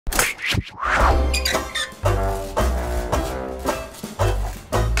It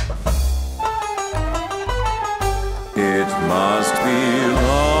must be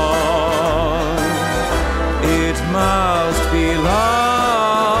long. It must be long.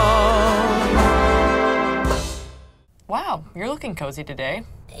 Wow, you're looking cozy today.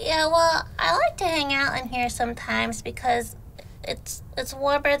 Yeah, well, I like to hang out in here sometimes because it's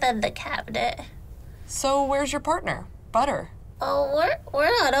warmer than the cabinet. So where's your partner, Butter? Oh, we're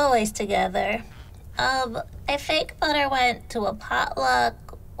not always together. I think Butter went to a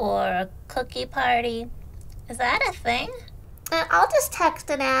potluck or a cookie party. Is that a thing? I'll just text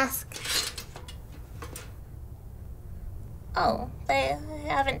and ask. Oh, they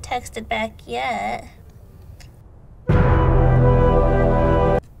haven't texted back yet.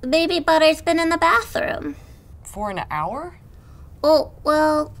 Maybe Butter's been in the bathroom. For an hour? Oh,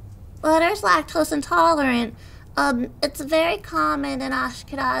 well, Butter's lactose intolerant. It's very common in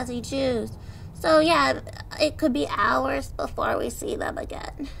Ashkenazi Jews. So yeah, it could be hours before we see them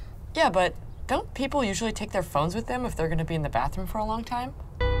again. Yeah, but don't people usually take their phones with them if they're going to be in the bathroom for a long time?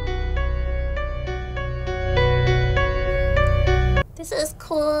 This is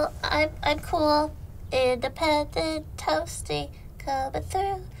cool. I'm cool. Independent, toasty, coming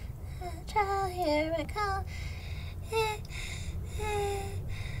through. Here I come.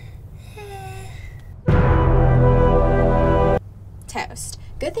 Toast.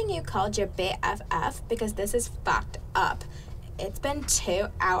 Good thing you called your BFF because this is fucked up. It's been 2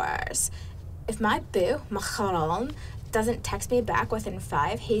 hours. If my boo, Macharon, doesn't text me back within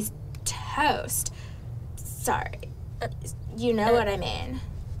 5, he's toast. Sorry. You know what I mean.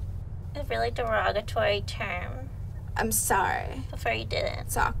 A really derogatory term. I'm sorry. Before you didn't.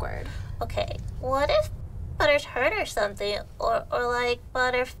 It's awkward. Okay, what if Butter's hurt or something? Or like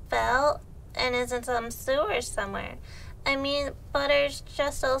Butter fell and is in some sewers somewhere? I mean, Butter's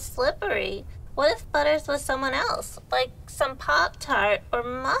just so slippery. What if Butter's with someone else? Like some Pop-Tart or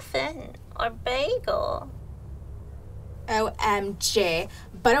muffin or bagel? OMG.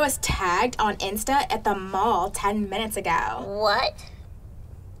 Butter was tagged on Insta at the mall 10 minutes ago. What?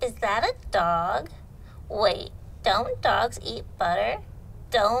 Is that a dog? Wait, don't dogs eat butter?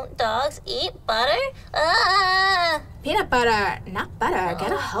 Don't dogs eat butter? Ah! Peanut butter, not butter.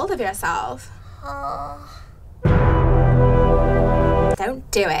 Get a hold of yourself. Oh.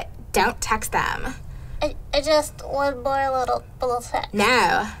 Don't do it. Don't text them. I just one more little text.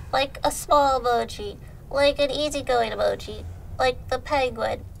 No. Like a small emoji. Like an easygoing emoji. Like the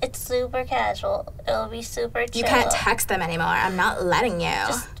penguin. It's super casual. It'll be super chill. You can't text them anymore. I'm not letting you.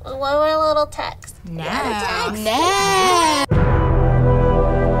 Just one more little text. No. No.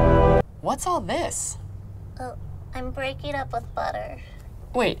 What's all this? Oh, I'm breaking up with Butter.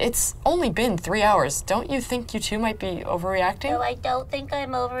 Wait, it's only been 3 hours. Don't you think you two might be overreacting? No, I don't think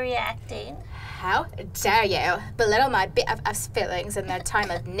I'm overreacting. How dare you belittle my BFF's feelings in their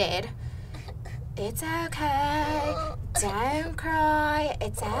time of need? It's okay. Don't cry.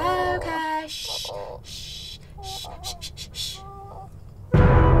 It's okay. Shh. Shh. Shh. Shh. Shh. Shh.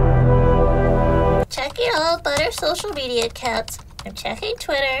 Checking all Butter's social media accounts. I'm checking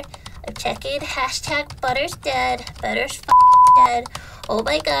Twitter. I'm checking hashtag Butter's dead. Butter's dead. Oh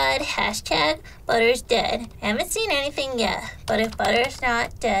my god, hashtag Butter's dead. Haven't seen anything yet, but if Butter's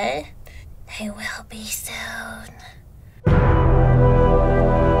not dead, they will be soon.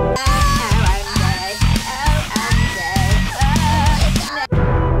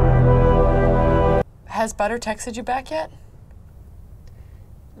 Has Butter texted you back yet?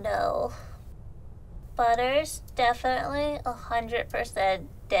 No. Butter's definitely 100%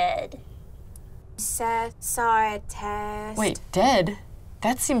 dead. So sorry, Tess. Wait, dead?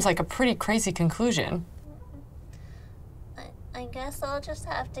 That seems like a pretty crazy conclusion. I guess I'll just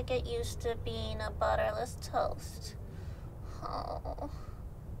have to get used to being a butterless toast. Oh.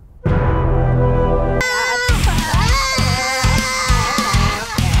 Oh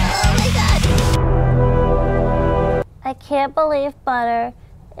my god! I can't believe Butter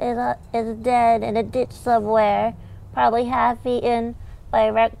is dead in a ditch somewhere, probably half-eaten by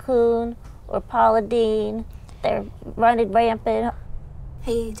a raccoon or Paula Deen. They're running rampant.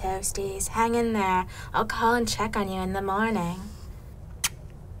 Hey, Toasties, hang in there. I'll call and check on you in the morning.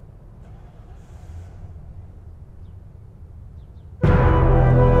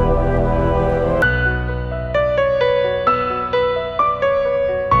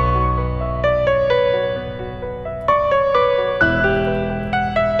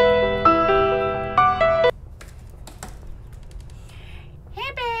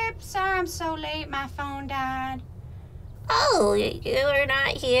 Hey, babe. Sorry I'm so late. My phone died. Oh, you were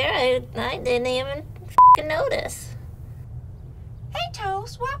not here? I didn't even f***ing notice. Hey,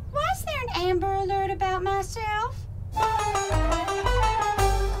 Toast, why's Amber Alert about myself?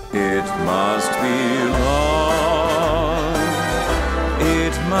 It must be love.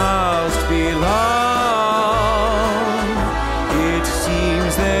 It must be love. It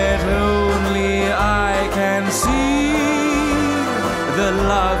seems that only I can see the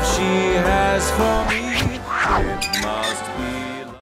love she has for me. It must be